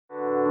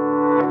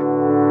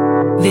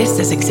This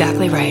is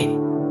exactly right.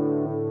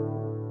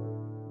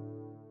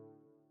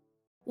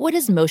 What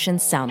does motion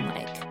sound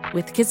like?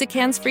 With Kizik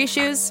hands-free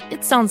shoes,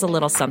 it sounds a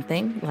little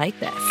something like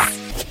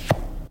this.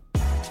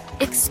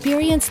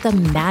 Experience the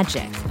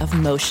magic of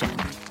motion.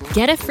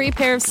 Get a free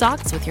pair of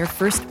socks with your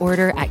first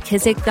order at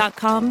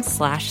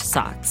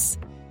kizik.com/socks.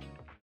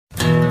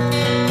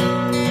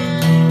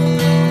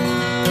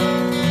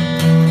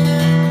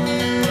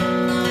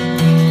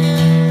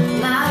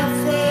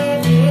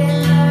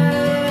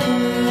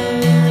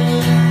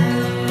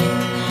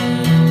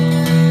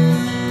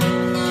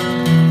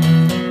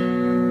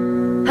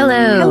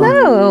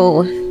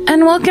 Hello.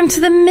 And welcome to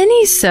the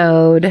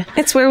Minisode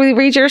It's where we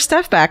read your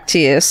stuff back to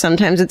you.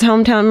 Sometimes it's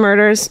hometown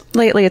murders.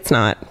 Lately, it's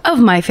not. of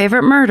my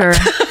favorite murder.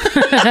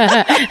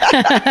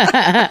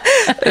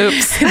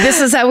 Oops.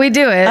 This is how we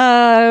do it.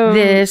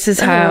 This is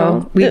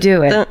how we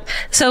do it.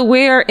 So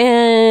we're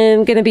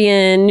going to be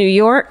in New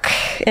York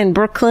and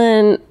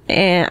Brooklyn,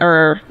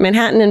 or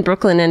Manhattan and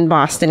Brooklyn and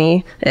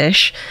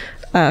Boston-y-ish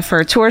for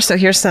a tour. So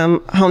here's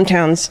some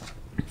hometowns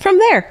from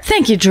there.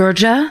 Thank you,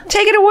 Georgia.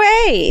 Take it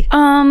away.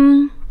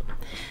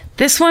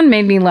 This one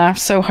made me laugh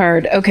so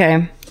hard.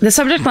 Okay. The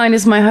subject line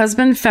is, my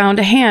husband found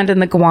a hand in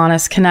the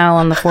Gowanus Canal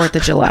on the 4th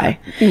of July.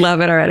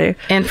 Love it already.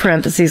 In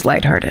parentheses,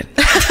 lighthearted.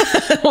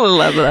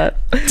 Love that.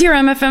 Dear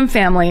MFM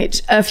family,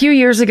 a few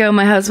years ago,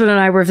 my husband and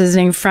I were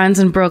visiting friends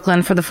in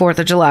Brooklyn for the 4th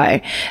of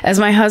July. As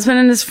my husband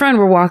and his friend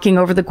were walking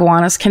over the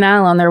Gowanus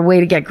Canal on their way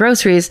to get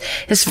groceries,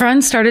 his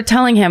friend started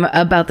telling him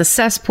about the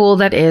cesspool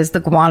that is the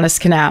Gowanus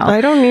Canal.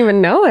 I don't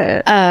even know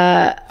it.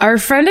 Our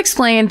friend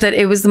explained that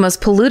it was the most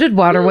polluted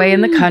waterway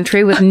in the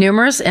country, with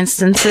numerous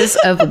instances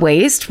of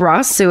waste,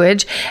 raw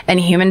sewage, and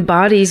human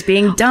bodies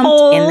being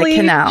dumped in the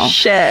canal.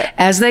 Shit.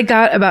 As they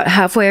got about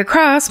halfway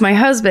across, my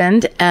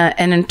husband,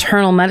 an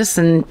internal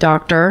medicine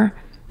doctor,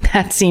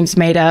 that seems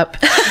made up,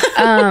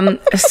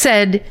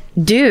 said,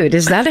 "Dude,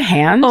 is that a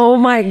hand?" Oh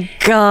my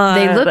God.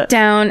 They looked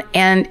down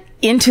and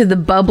into the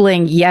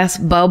bubbling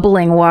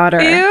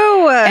water. Ew.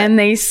 And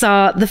they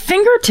saw the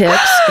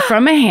fingertips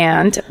from a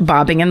hand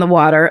bobbing in the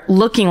water,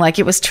 looking like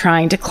it was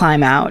trying to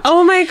climb out.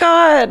 Oh my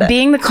God.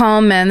 Being the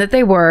calm men that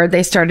they were,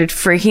 they started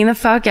freaking the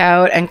fuck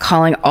out and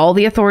calling all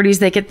the authorities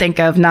they could think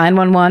of: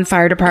 911,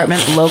 fire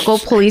department, local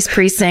police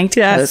precinct,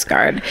 Coast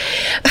Guard.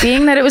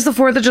 Being that it was the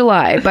 4th of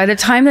July, by the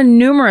time the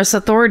numerous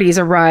authorities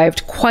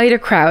arrived, quite a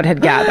crowd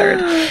had gathered.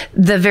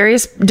 The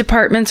various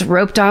departments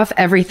roped off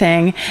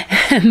everything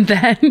and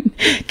then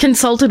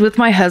consulted with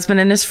my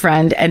husband and his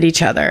friend and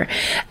each other.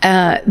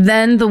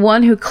 Then the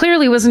one who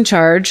clearly was in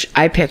charge,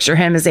 I picture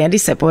him as Andy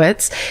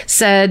Sipowicz,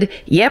 said,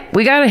 "Yep,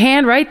 we got a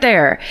hand right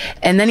there."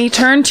 And then he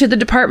turned to the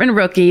department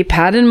rookie,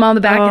 patted him on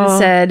the back and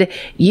said,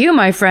 "You,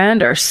 my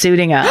friend, are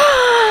suiting up."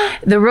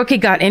 The rookie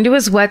got into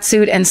his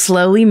wetsuit and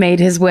slowly made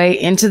his way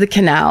into the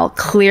canal,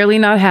 clearly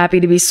not happy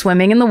to be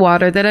swimming in the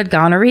water that had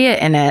gonorrhea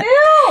in it.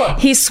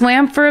 He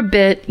swam for a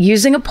bit,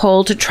 using a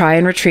pole to try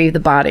and retrieve the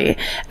body.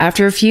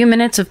 After a few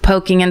minutes of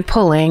poking and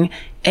pulling,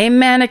 a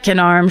mannequin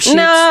arm shoots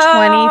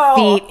 20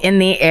 feet in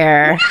the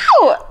air.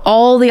 No.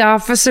 All the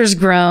officers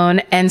groan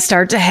and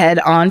start to head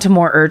on to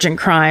more urgent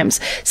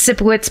crimes.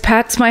 Sipowicz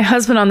pats my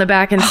husband on the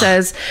back and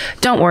says,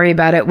 "Don't worry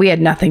about it. We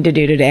had nothing to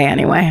do today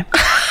anyway."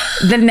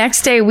 The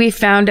next day, we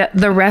found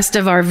the rest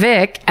of our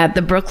Vic at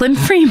the Brooklyn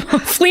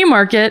flea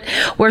market,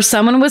 where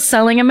someone was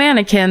selling a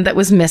mannequin that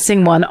was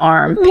missing one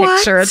arm.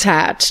 Picture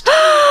attached.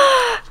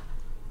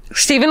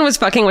 Steven was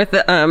fucking with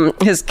the,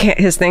 his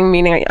thing,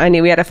 meaning I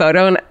knew we had a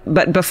photo,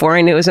 but before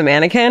I knew it was a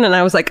mannequin, and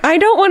I was like, I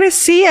don't want to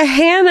see a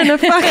hand in a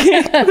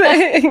fucking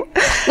thing.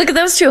 Look at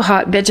those two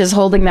hot bitches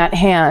holding that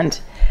hand.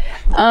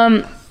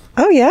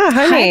 Oh yeah,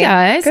 honey.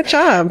 Hi guys. Good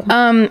job.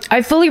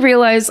 I fully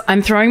realize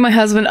I'm throwing my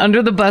husband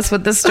under the bus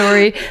with this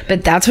story,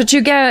 but that's what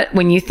you get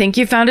when you think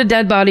you found a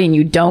dead body and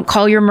you don't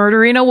call your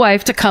murdering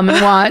wife to come and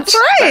watch.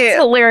 Right. That's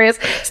hilarious.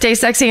 Stay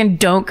sexy and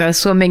don't go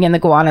swimming in the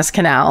Gowanus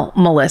Canal,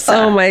 Melissa.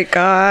 Oh my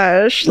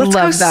gosh. Let's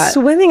Love go that.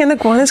 swimming in the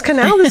Gowanus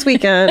Canal this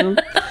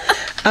weekend.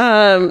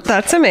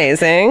 That's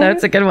amazing.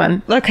 That's a good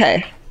one.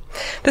 Okay.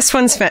 This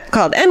one's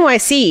called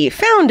NYC,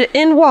 found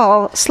in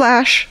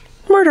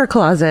wall/murder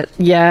closet.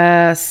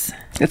 Yes.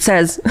 It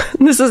says,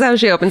 this is how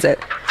she opens it.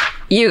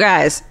 You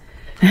guys.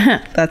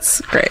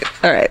 That's great.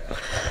 All right.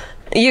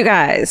 You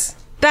guys.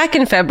 Back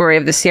in February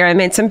of this year, I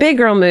made some big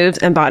girl moves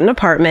and bought an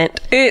apartment.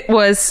 It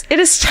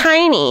is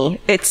tiny.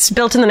 It's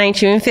built in the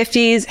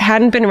 1950s,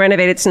 hadn't been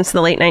renovated since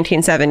the late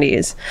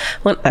 1970s.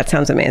 Well, that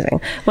sounds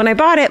amazing. When I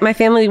bought it, my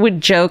family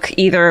would joke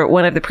either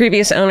one of the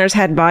previous owners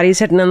had bodies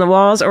hidden in the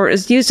walls, or it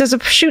was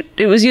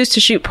used to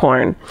shoot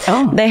porn.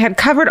 Oh. They had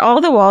covered all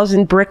the walls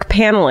in brick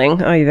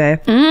paneling. Oy vey.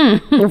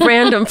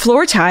 Random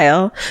floor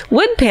tile,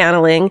 wood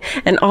paneling,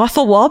 and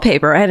awful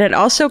wallpaper, and it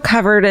also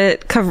covered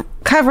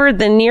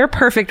the near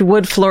perfect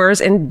wood floors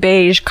and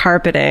beige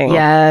carpeting.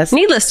 Yes.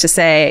 Needless to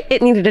say,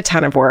 it needed a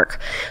ton of work.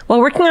 While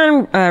working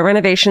on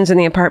renovations in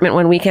the apartment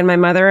one weekend, my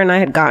mother and I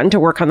had gotten to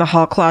work on the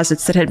hall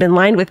closets that had been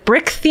lined with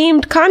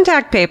brick-themed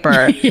contact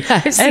paper.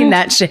 Yeah, I've seen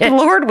that shit.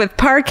 Floored with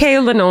parquet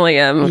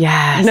linoleum.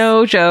 Yes.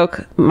 No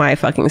joke. My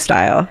fucking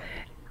style.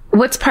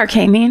 What's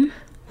parquet mean?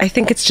 I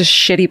think it's just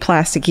shitty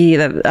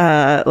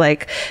plasticky,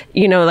 like,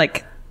 you know,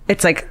 like,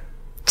 it's like,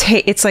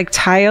 it's like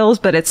tiles,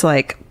 but it's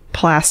like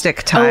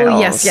plastic tiles. Oh,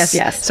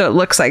 yes. So it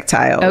looks like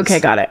tiles. Okay,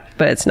 got it.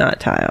 But it's not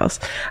tiles.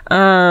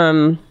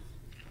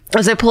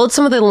 As I pulled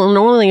some of the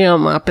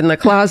linoleum up in the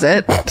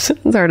closet,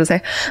 it's hard to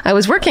say, I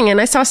was working and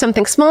I saw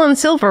something small and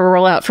silver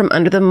roll out from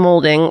under the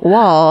molding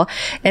wall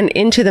and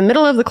into the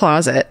middle of the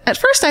closet. At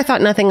first, I thought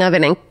nothing of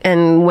it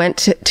and went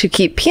to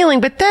keep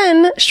peeling, but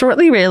then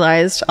shortly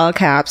realized, all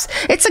caps,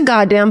 it's a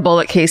goddamn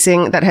bullet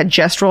casing that had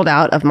just rolled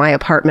out of my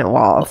apartment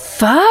wall.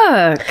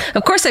 Fuck.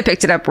 Of course, I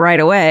picked it up right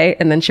away.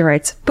 And then she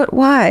writes, but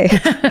why?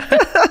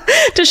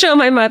 To show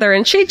my mother.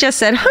 And she just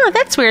said,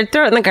 that's weird.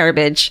 Throw it in the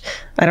garbage.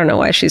 I don't know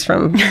why she's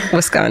from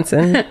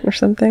Wisconsin or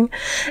something.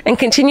 And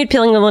continued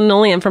peeling the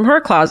linoleum from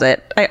her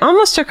closet. I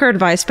almost took her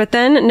advice, but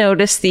then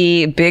noticed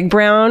the big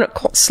brown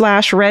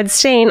 / red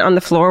stain on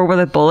the floor where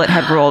the bullet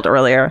had rolled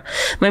earlier.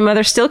 My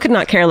mother still could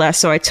not care less,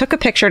 so I took a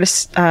picture to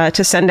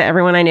send to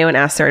everyone I knew and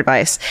asked their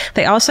advice.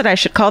 They all said I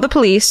should call the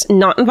police,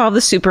 not involve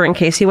the super in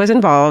case he was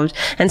involved,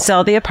 and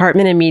sell the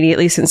apartment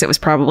immediately since it was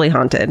probably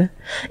haunted.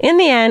 In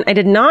the end, I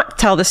did not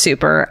tell the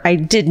super. I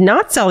did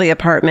not sell the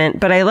apartment,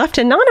 but I left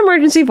a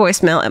non-emergency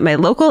voicemail at my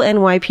local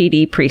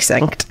NYPD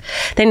precinct.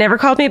 They never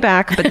called me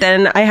back, but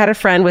then I had a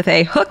friend with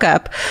a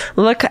hookup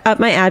look up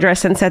my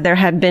address and said there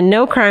had been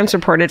no crimes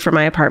reported for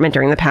my apartment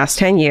during the past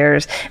 10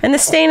 years, and the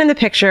stain in the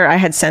picture I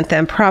had sent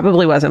them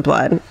probably wasn't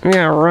blood.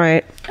 Yeah,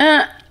 right.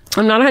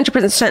 I'm not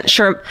 100%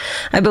 sure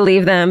I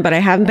believe them, but I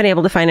haven't been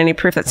able to find any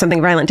proof that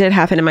something violent did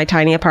happen in my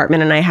tiny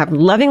apartment, and I have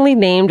lovingly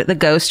named the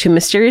ghost who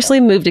mysteriously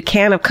moved a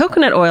can of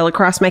coconut oil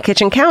across my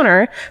kitchen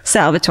counter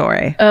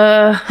Salvatore.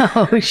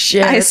 Oh,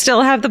 shit. I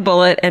still have the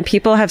bullet, and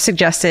people have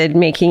suggested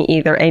making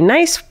either a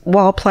nice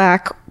wall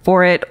plaque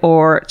for it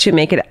or to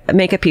make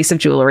a piece of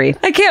jewelry.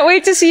 I can't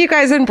wait to see you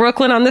guys in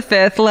Brooklyn on the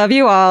 5th. Love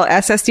you all.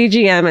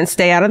 SSDGM, and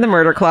stay out of the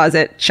murder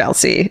closet.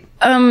 Chelsea.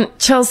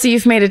 Chelsea,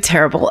 you've made a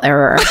terrible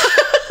error.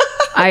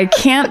 I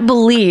can't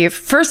believe,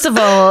 first of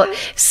all,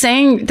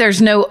 saying there's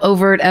no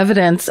overt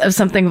evidence of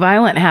something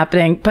violent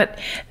happening,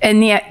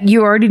 and yet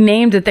you already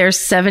named that there's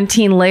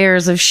 17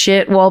 layers of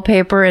shit,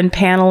 wallpaper and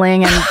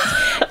paneling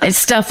and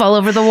stuff all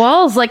over the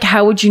walls. Like,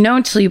 how would you know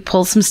until you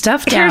pull some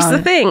stuff down? Here's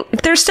the thing.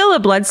 If there's still a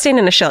blood stain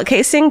in a shell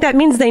casing, that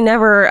means they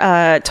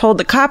never told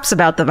the cops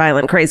about the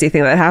violent, crazy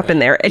thing that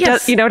happened there. It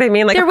does, you know what I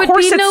mean? Like, there would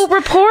be no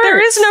report.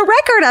 There is no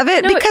record of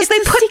it because they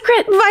put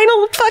secret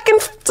vinyl fucking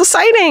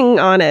sighting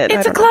on it.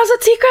 It's a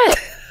closet secret.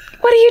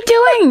 What are you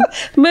doing?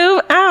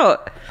 Move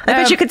out. I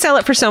bet you could sell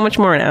it for so much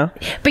more now.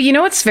 But you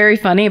know what's very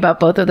funny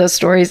about both of those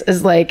stories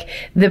is like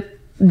the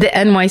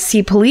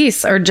NYC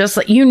police are just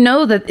like, you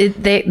know, that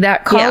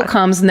that call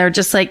comes and they're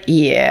just like,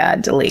 yeah,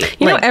 delete.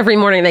 You know, every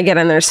morning they get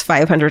in, there's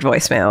 500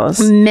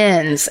 voicemails.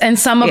 Men's. And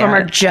some of them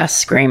are just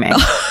screaming.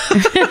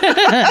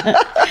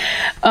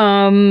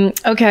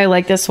 Okay, I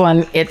like this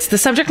one. The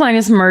subject line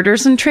is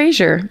murders and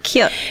treasure.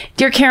 Cute.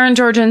 Dear Karen,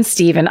 Georgia, and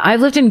Steven, I've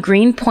lived in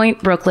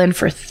Greenpoint, Brooklyn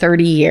for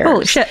 30 years.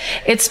 Holy shit.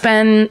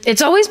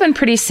 It's always been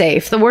pretty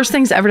safe. The worst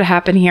things ever to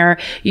happen here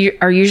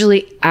are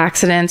usually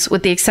accidents,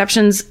 with the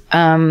exceptions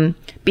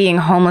being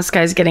homeless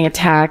guys getting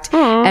attacked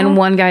and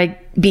one guy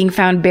being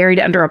found buried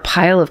under a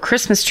pile of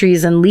Christmas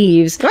trees and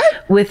leaves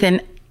with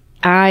an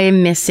eye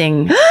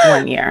missing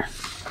 1 year.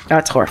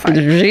 That's horrifying.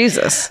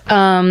 Jesus.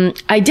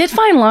 I did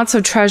find lots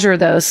of treasure,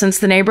 though, since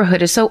the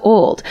neighborhood is so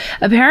old.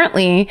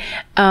 Apparently,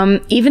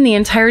 even the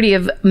entirety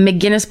of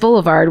McGinnis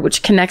Boulevard,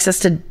 which connects us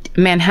to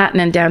Manhattan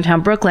and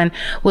downtown Brooklyn,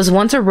 was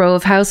once a row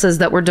of houses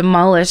that were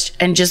demolished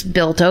and just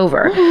built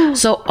over.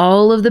 So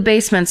all of the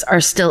basements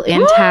are still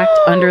intact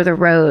under the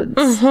roads.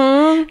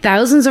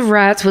 Thousands of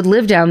rats would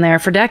live down there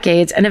for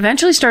decades and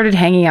eventually started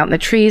hanging out in the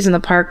trees in the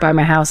park by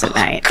my house at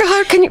night.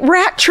 God,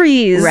 rat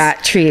trees.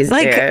 Rat trees,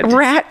 like dude.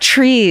 Rat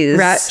trees.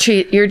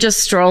 You're just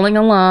strolling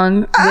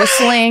along,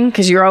 whistling,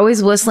 because you're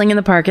always whistling in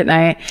the park at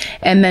night,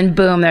 and then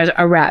boom, there's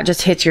a rat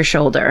just hits your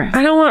shoulder.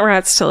 I don't want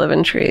rats to live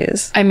in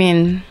trees. I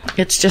mean,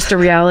 it's just a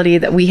reality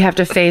that we have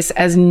to face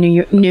as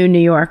new New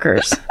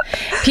Yorkers.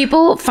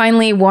 People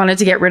finally wanted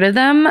to get rid of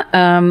them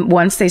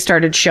once they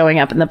started showing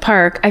up in the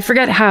park. I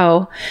forget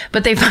how,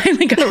 but they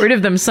finally got rid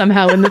of them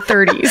somehow in the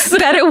 30s. I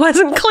bet it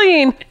wasn't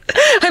clean.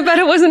 I bet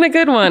it wasn't a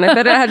good one. I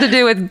bet it had to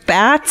do with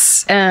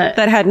bats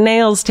that had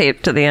nails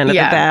taped to the end of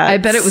the bats. I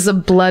bet it was a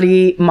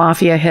bloody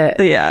mafia hit.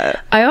 Yeah.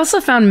 I also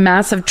found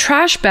massive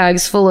trash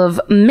bags full of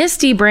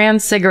Misty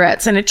brand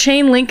cigarettes and a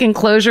chain link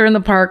enclosure in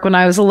the park when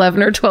I was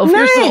 11 or 12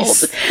 years old.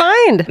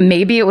 Find.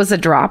 Maybe it was a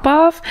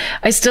drop-off.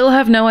 I still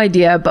have no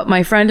idea, but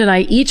my friend and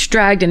I each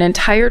dragged an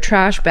entire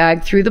trash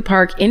bag through the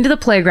park into the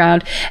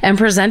playground and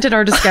presented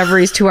our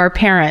discoveries to our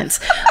parents.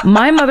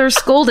 My mother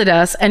scolded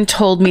us and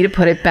told me to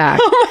put it back.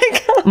 Oh my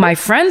God. My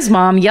friend's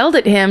mom yelled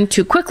at him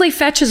to quickly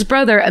fetch his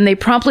brother, and they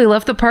promptly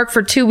left the park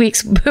for 2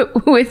 weeks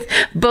with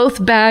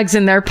both bags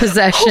in their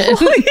possession.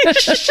 Holy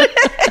shit.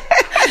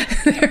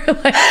 They're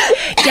like,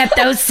 get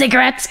those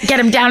cigarettes, get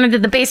them down into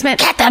the basement.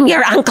 Get them,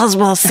 your uncles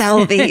will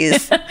sell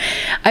these.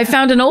 I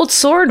found an old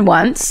sword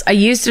once. I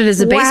used it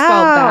as a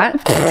baseball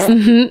bat.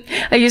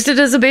 I used it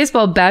as a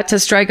baseball bat to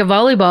strike a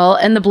volleyball,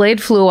 and the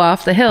blade flew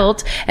off the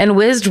hilt and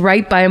whizzed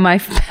right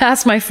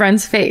past my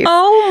friend's face.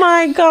 Oh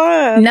my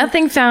God.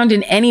 Nothing found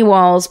in any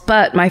walls,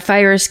 but my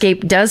fire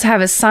escape does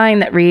have a sign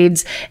that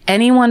reads,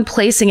 anyone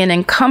placing an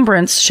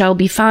encumbrance shall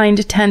be fined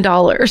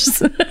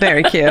 $10.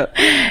 Very cute.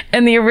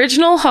 And the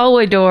original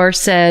hallway door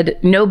said,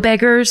 no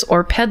beggars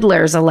or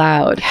peddlers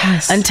allowed,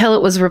 until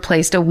it was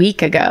replaced a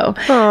week ago.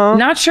 Aww.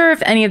 Not sure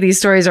if any of these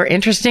stories are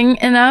interesting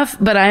enough,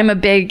 but I'm a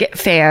big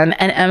fan,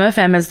 and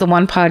MFM is the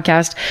one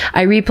podcast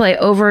I replay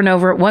over and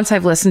over once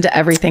I've listened to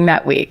everything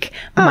that week.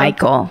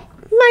 Michael,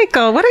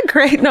 what a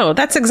great... No,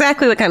 that's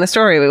exactly the kind of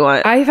story we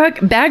want. I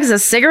thought bags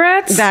of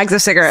cigarettes? Bags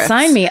of cigarettes.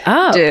 Sign me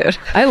up. Dude.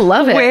 I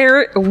love it.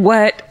 Where,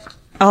 what...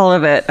 All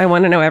of it. I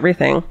want to know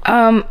everything.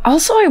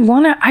 Also, I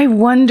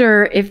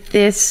wonder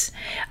if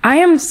I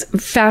am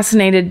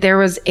fascinated. There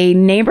was a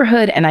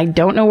neighborhood, and I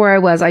don't know where I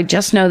was. I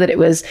just know that it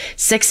was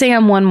 6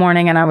 a.m. one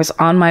morning, and I was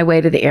on my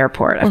way to the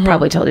airport. I've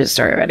probably told you the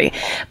story already,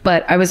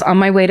 but I was on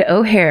my way to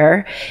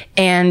O'Hare,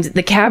 and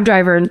the cab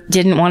driver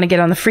didn't want to get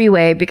on the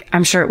freeway.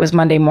 I'm sure it was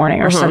Monday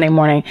morning or Sunday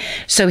morning.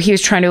 So he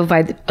was trying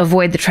to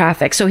avoid the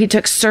traffic. So he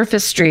took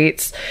surface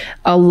streets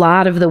a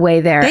lot of the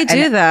way there. They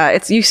do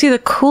that. You see the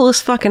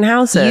coolest fucking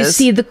houses. You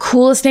see the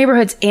coolest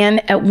neighborhoods.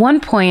 And at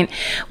one point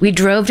we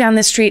drove down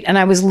the street, and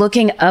I was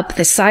looking up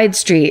the side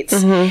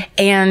streets,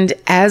 and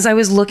as I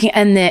was looking,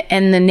 and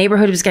the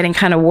neighborhood was getting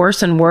kind of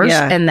worse and worse,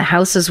 and the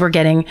houses were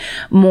getting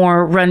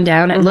more run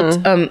down. It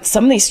looked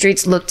some of these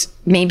streets looked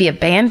maybe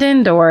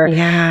abandoned, or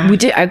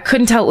I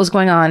couldn't tell what was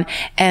going on.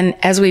 And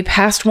as we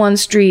passed one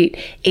street,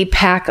 a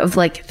pack of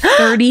like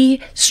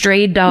 30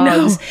 stray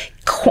dogs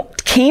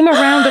came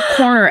around a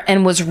corner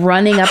and was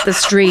running up the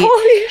street.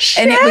 Holy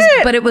shit.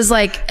 And it was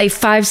like a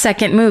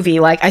 5-second movie.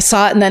 Like I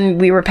saw it, and then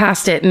we were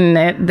past it,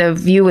 and the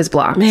view was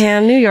blocked.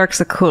 Man, New York's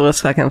the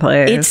coolest fucking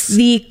place. It's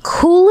the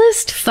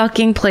coolest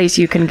fucking place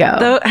you can go.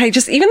 Though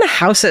even the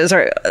houses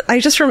are,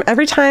 from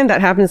every time that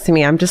happens to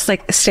me, I'm just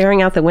like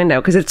staring out the window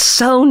because it's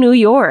so New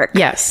York.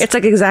 Yes. It's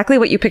like exactly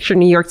what you picture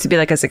New York to be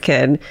like as a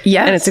kid.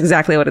 Yes. And it's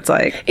exactly what it's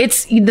like.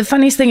 It's the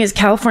funniest thing is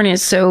California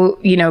is so,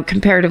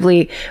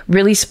 comparatively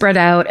really spread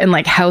out, and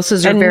like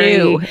houses are and very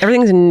new.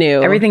 Everything's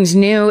new. Everything's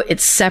new.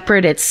 It's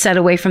separate. It's set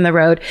away from the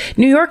road.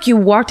 New York, you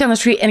walk down the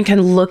street and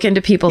can look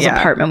into people's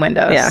apartment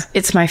windows. Yeah.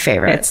 It's my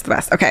favorite. It's the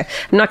best. Okay.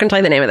 I'm not going to tell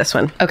you the name of this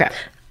one. Okay.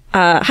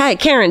 Hi,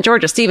 Karen,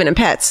 Georgia, Stephen, and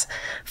Pets.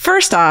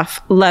 First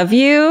off, love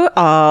you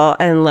all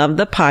and love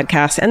the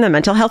podcast and the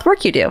mental health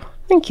work you do.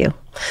 Thank you.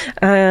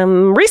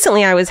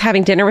 Recently I was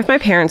having dinner with my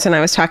parents, and I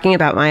was talking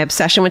about my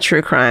obsession with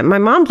true crime. My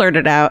mom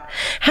blurted out,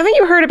 haven't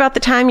you heard about the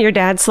time your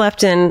dad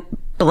slept in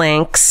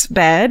blank's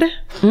bed?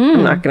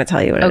 I'm not going to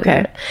tell you what it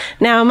is.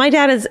 Now, my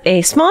dad is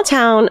a small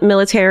town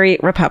military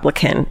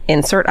Republican.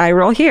 Insert eye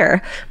roll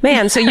here.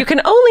 Man, so you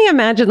can only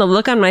imagine the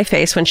look on my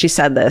face when she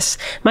said this.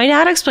 My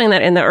dad explained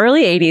that in the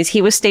early 80s,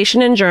 he was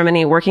stationed in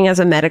Germany working as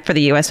a medic for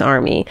the U.S.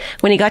 Army.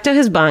 When he got to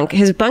his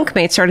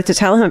bunkmate started to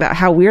tell him about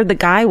how weird the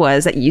guy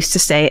was that used to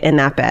stay in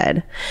that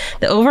bed.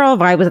 The overall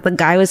vibe was that the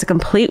guy was a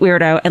complete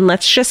weirdo, and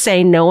let's just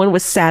say no one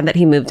was sad that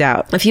he moved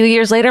out. A few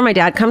years later, my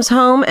dad comes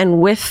home,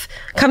 and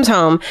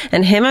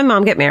him and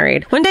mom get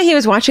married. One day he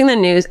was watching the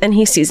news, and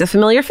he sees a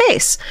familiar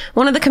face.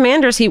 One of the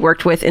commanders he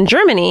worked with in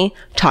Germany,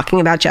 talking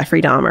about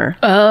Jeffrey Dahmer.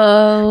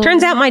 Oh.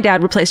 Turns out my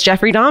dad replaced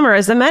Jeffrey Dahmer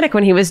as the medic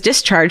when he was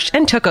discharged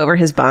and took over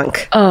his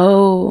bunk.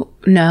 Oh,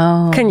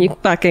 no. Can you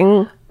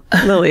fucking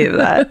believe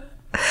that?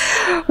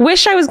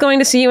 Wish I was going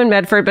to see you in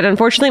Medford, but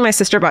unfortunately my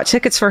sister bought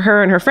tickets for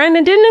her and her friend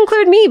and didn't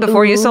include me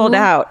before you sold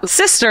out.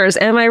 Sisters,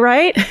 am I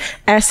right?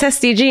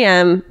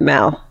 SSDGM,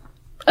 Mel.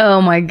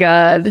 Oh my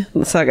God.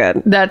 So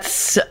good.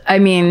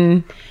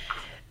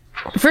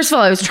 First of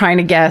all, I was trying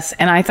to guess,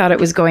 and I thought it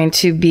was going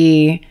to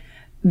be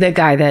the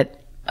guy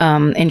that,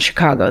 in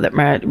Chicago, that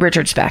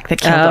Richard Speck, that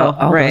killed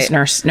all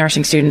those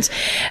nursing students.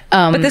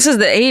 But this is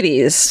the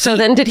 80s. So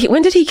then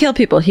when did he kill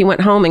people? He went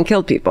home and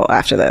killed people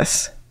after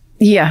this.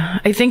 Yeah.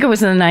 I think it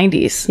was in the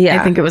 90s. Yeah.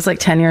 I think it was like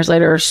 10 years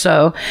later or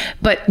so.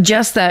 But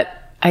just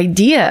that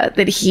idea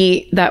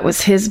that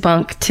was his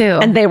bunk too.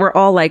 And they were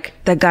all like,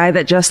 the guy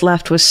that just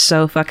left was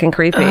so fucking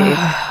creepy.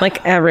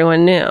 Like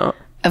everyone knew.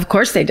 Of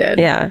course they did.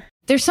 Yeah.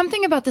 There's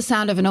something about the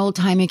sound of an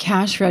old-timey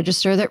cash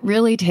register that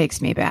really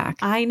takes me back.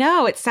 I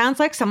know. It sounds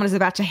like someone is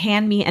about to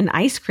hand me an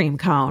ice cream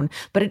cone,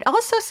 but it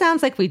also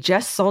sounds like we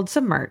just sold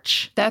some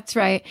merch. That's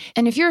right.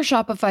 And if you're a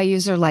Shopify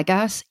user like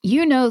us,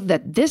 you know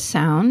that this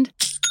sound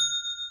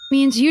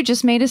means you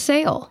just made a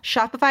sale.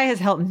 Shopify has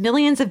helped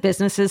millions of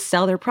businesses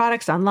sell their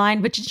products online,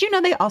 but did you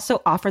know they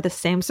also offer the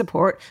same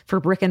support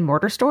for brick and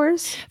mortar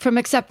stores? From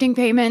accepting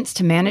payments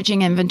to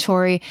managing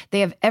inventory,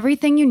 they have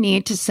everything you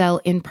need to sell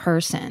in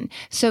person.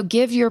 So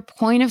give your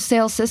point of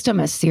sale system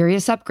a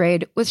serious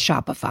upgrade with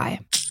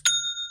Shopify.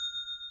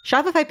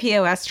 Shopify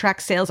POS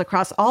tracks sales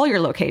across all your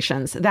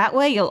locations. That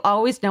way, you'll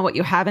always know what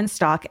you have in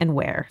stock and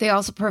where. They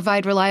also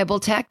provide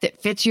reliable tech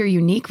that fits your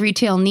unique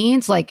retail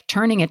needs, like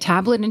turning a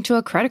tablet into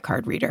a credit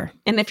card reader.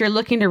 And if you're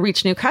looking to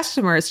reach new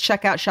customers,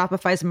 check out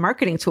Shopify's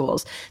marketing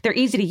tools. They're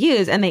easy to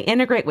use, and they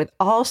integrate with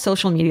all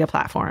social media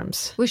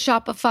platforms. With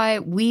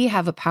Shopify, we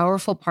have a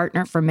powerful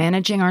partner for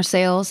managing our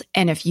sales.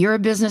 And if you're a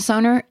business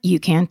owner, you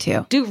can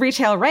too. Do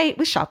retail right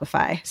with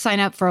Shopify. Sign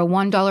up for a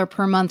 $1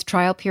 per month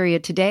trial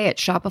period today at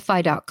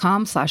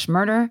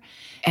shopify.com/murder.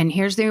 And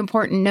here's the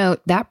important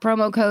note, that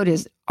promo code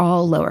is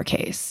all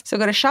lowercase. So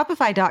go to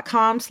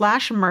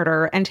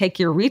shopify.com/murder and take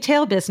your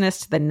retail business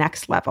to the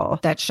next level.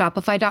 That's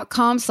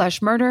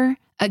shopify.com/murder.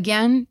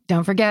 Again,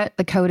 don't forget,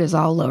 the code is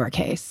all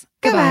lowercase.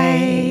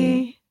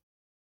 Goodbye.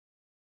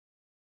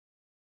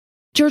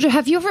 Georgia,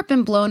 have you ever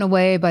been blown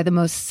away by the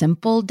most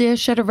simple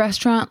dish at a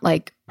restaurant,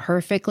 like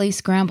perfectly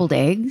scrambled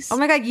eggs? Oh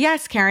my God,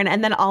 yes, Karen.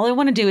 And then all I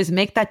want to do is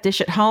make that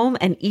dish at home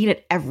and eat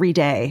it every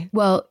day.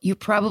 Well, you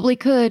probably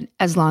could,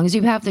 as long as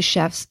you have the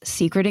chef's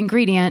secret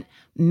ingredient,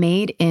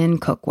 Made in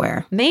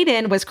cookware. Made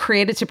in was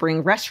created to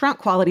bring restaurant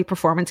quality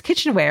performance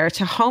kitchenware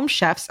to home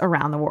chefs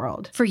around the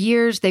world. For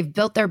years, they've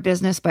built their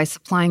business by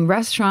supplying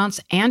restaurants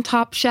and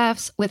top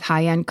chefs with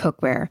high-end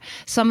cookware.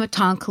 Some of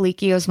Tom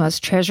Colicchio's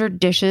most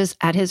treasured dishes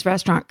at his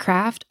restaurant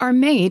Craft are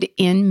made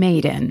in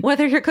Made in.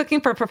 Whether you're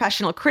cooking for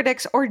professional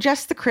critics or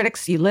just the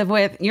critics you live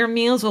with, your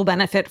meals will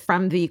benefit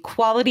from the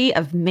quality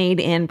of Made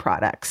in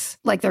products.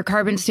 Like their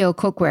carbon steel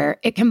cookware,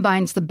 it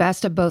combines the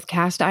best of both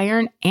cast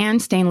iron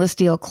and stainless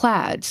steel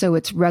clad, so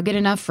it's rugged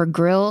enough for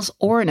grills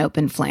or an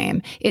open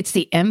flame. It's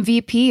the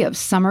MVP of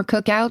summer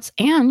cookouts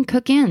and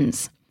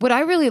cook-ins. What I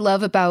really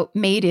love about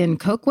Made in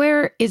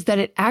cookware is that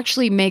it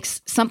actually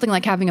makes something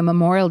like having a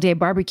Memorial Day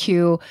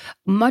barbecue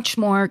much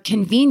more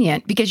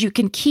convenient because you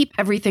can keep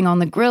everything on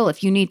the grill.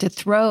 If you need to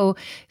throw,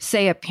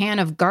 say, a pan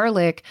of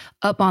garlic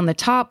up on the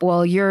top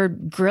while you're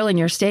grilling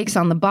your steaks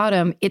on the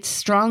bottom, it's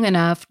strong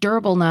enough,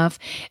 durable enough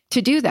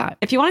to do that.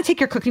 If you want to take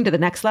your cooking to the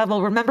next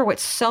level, remember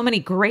what so many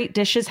great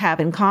dishes have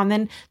in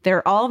common.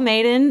 They're all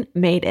made in,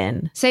 Made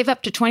in. Save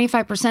up to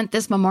 25%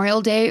 this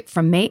Memorial Day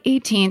from May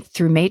 18th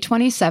through May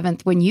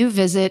 27th when you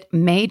visit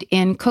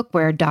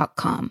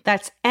madeincookware.com.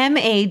 That's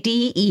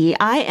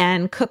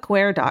MADEIN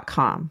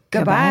cookware.com.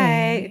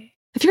 Goodbye.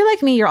 If you're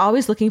like me, you're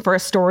always looking for a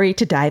story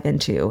to dive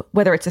into.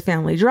 Whether it's a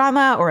family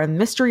drama or a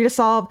mystery to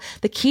solve,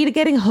 the key to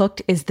getting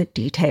hooked is the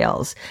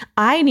details.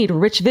 I need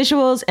rich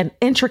visuals and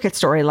intricate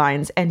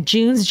storylines, and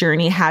June's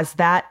Journey has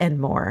that and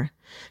more.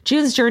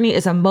 June's Journey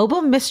is a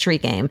mobile mystery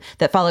game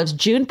that follows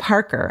June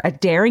Parker, a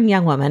daring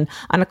young woman,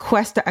 on a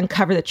quest to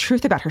uncover the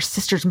truth about her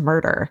sister's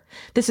murder.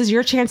 This is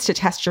your chance to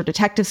test your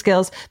detective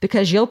skills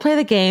because you'll play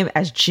the game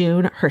as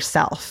June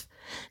herself.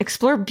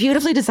 Explore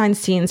beautifully designed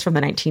scenes from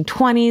the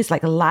 1920s,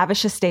 like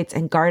lavish estates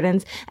and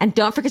gardens, and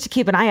don't forget to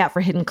keep an eye out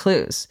for hidden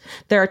clues.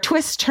 There are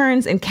twists,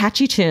 turns, and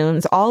catchy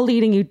tunes, all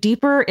leading you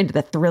deeper into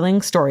the thrilling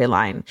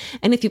storyline.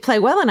 And if you play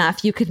well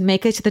enough, you could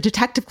make it to the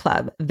Detective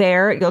Club.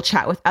 There, you'll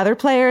chat with other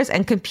players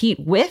and compete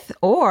with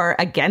or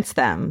against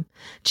them.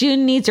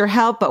 June needs your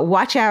help, but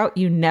watch out,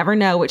 you never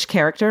know which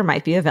character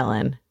might be a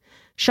villain.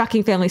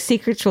 Shocking family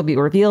secrets will be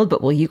revealed,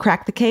 but will you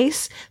crack the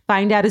case?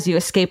 Find out as you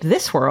escape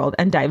this world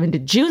and dive into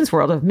June's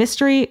world of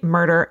mystery,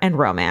 murder, and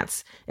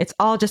romance. It's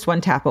all just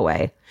one tap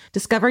away.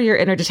 Discover your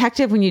inner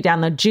detective when you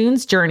download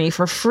June's Journey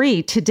for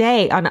free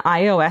today on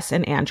iOS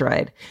and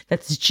Android.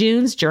 That's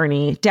June's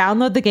Journey.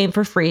 Download the game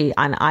for free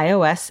on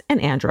iOS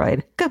and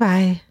Android.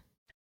 Goodbye.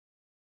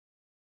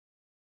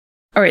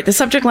 All right, the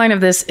subject line of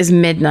this is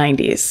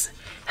mid-90s.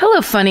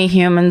 Hello, funny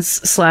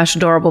humans /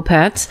 adorable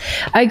pets.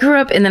 I grew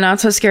up in the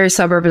not-so-scary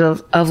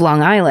suburb of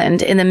Long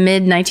Island in the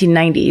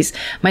mid-1990s.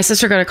 My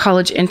sister got a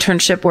college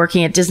internship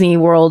working at Disney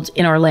World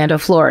in Orlando,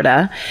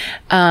 Florida.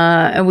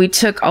 And we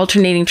took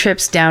alternating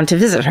trips down to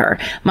visit her.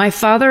 My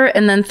father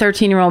and then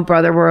 13-year-old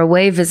brother were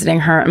away visiting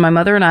her, and my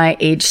mother and I,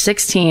 age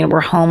 16, were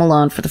home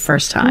alone for the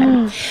first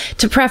time.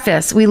 To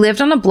preface, we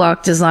lived on a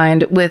block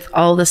designed with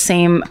all the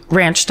same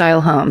ranch-style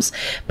homes.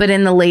 But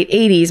in the late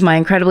 80s, my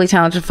incredibly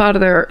talented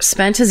father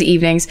spent his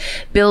evenings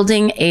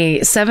building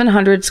a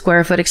 700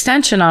 square foot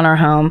extension on our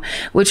home,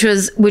 which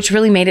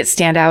really made it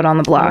stand out on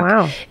the block.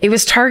 Wow. It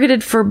was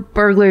targeted for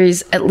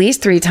burglaries at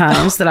least 3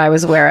 times that I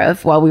was aware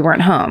of while we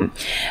weren't home.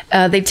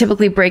 They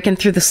typically break in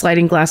through the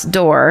sliding glass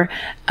door.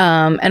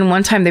 And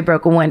one time they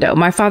broke a window.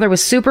 My father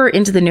was super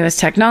into the newest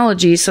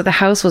technology, so the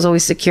house was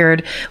always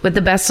secured with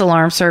the best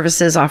alarm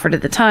services offered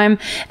at the time,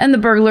 and the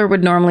burglar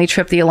would normally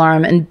trip the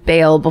alarm and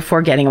bail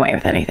before getting away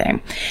with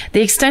anything.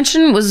 The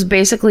extension was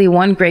basically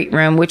one great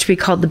room, which we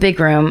called the big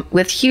room,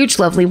 with huge,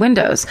 lovely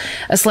windows,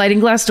 a sliding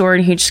glass door,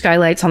 and huge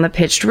skylights on the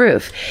pitched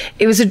roof.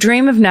 It was a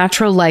dream of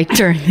natural light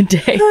during the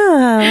day,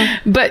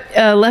 but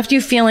left you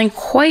feeling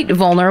quite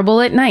vulnerable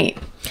at night.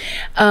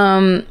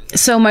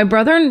 So my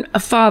brother and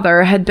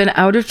father had been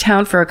out of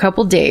town for a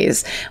couple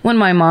days when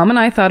my mom and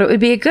I thought it would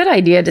be a good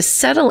idea to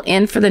settle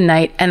in for the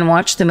night and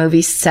watch the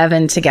movie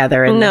Seven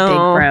together in the big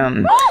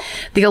room.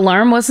 The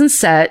alarm wasn't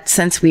set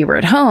since we were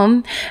at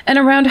home, and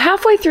around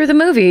halfway through the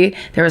movie,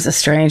 there was a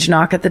strange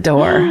knock at the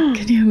door.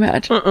 Can you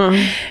imagine?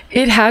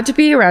 It had to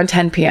be around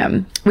 10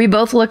 p.m. We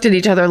both looked at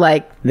each other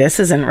like, this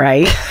isn't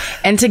right,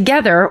 and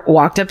together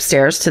walked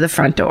upstairs to the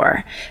front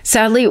door.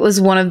 Sadly, it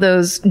was one of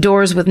those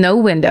doors with no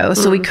window,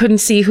 so we couldn't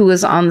see who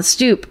was on the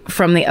stoop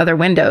from the other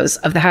windows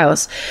of the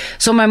house.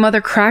 So my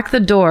mother cracked the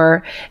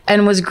door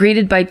and was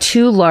greeted by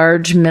two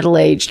large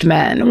middle-aged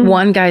men.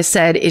 One guy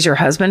said, "Is your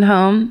husband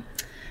home?"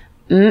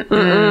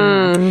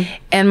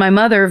 And my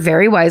mother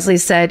very wisely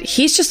said,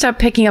 "He's just up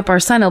picking up our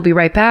son. He'll be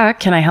right back.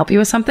 Can I help you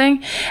with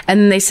something?" And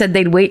then they said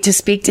they'd wait to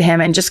speak to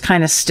him and just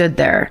kind of stood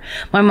there.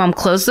 My mom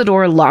closed the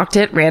door, locked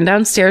it, ran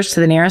downstairs to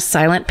the nearest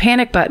silent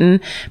panic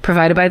button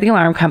provided by the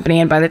alarm company.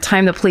 And by the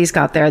time the police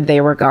got there, they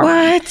were gone.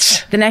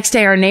 What? The next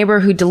day, our neighbor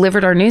who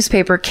delivered our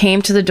newspaper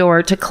came to the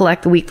door to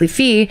collect the weekly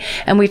fee.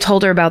 And we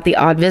told her about the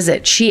odd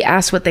visit. She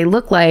asked what they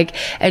looked like.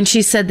 And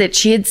she said that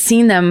she had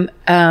seen them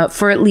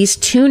for at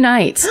least 2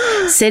 nights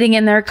sitting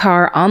in their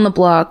car on the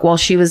block while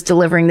she was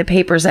delivering the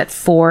papers at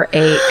 4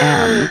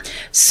 a.m.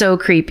 So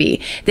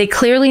creepy. They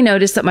clearly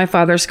noticed that my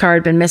father's car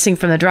had been missing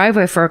from the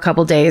driveway for a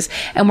couple days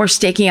and were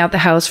staking out the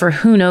house for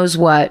who knows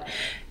what.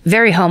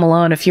 Very Home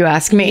Alone, if you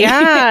ask me.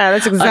 Yeah,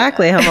 that's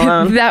exactly Home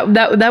Alone.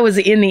 That was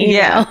in the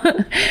email.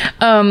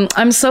 Yeah.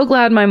 I'm so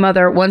glad my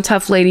mother, one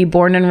tough lady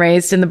born and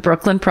raised in the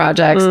Brooklyn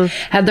projects,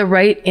 had the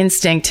right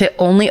instinct to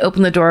only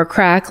open the door a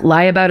crack,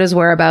 lie about his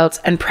whereabouts,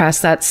 and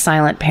press that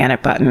silent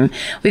panic button.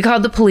 We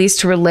called the police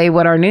to relay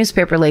what our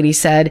newspaper lady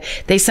said.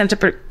 They sent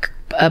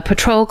a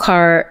patrol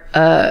car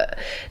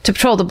to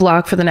patrol the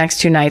block for the next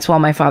 2 nights while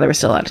my father was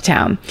still out of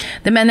town.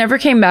 The men never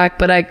came back,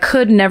 but I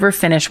could never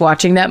finish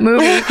watching that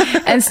movie,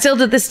 and still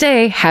to this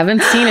day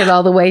haven't seen it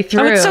all the way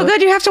through. Oh, it's so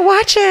good. You have to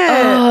watch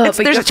it.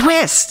 There's a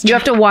twist. You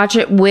have to watch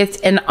it with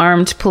an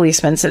armed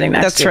policeman sitting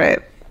next to you. That's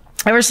right.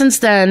 Ever since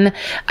then,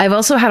 I've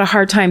also had a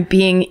hard time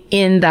being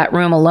in that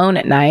room alone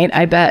at night,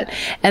 I bet.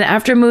 And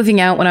after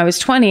moving out when I was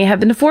 20, have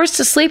been forced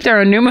to sleep there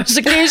on numerous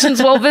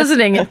occasions while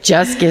visiting. It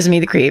just gives me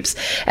the creeps.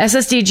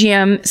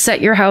 SSDGM, set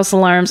your house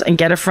alarms and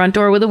get a front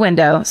door with a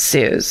window.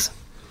 Suze.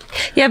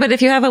 Yeah, but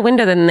if you have a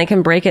window, then they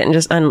can break it and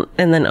just and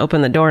then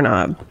open the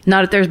doorknob.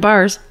 Not if there's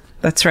bars.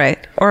 That's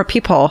right. Or a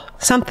peephole.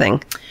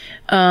 Something.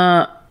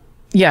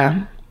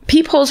 Yeah.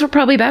 Peepholes were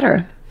probably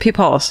better.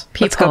 Peepholes.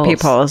 Let's go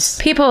peepholes.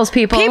 Peepholes,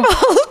 people.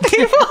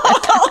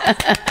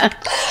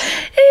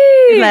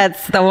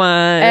 That's the one.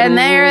 And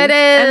there it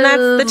is. And that's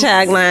the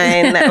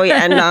tagline that we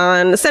end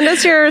on. Send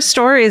us your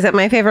stories at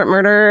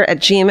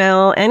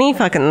myfavoritemurder@gmail. Any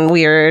fucking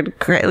weird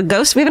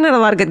ghost. We haven't had a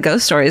lot of good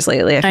ghost stories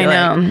lately. I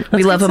know.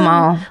 We love them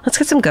all. Let's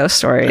get some ghost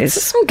stories. Let's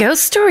get some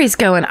ghost stories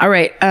going. All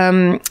right.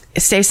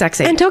 Stay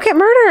sexy. And don't get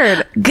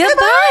murdered.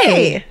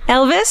 Goodbye.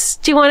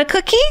 Elvis, do you want a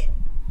cookie?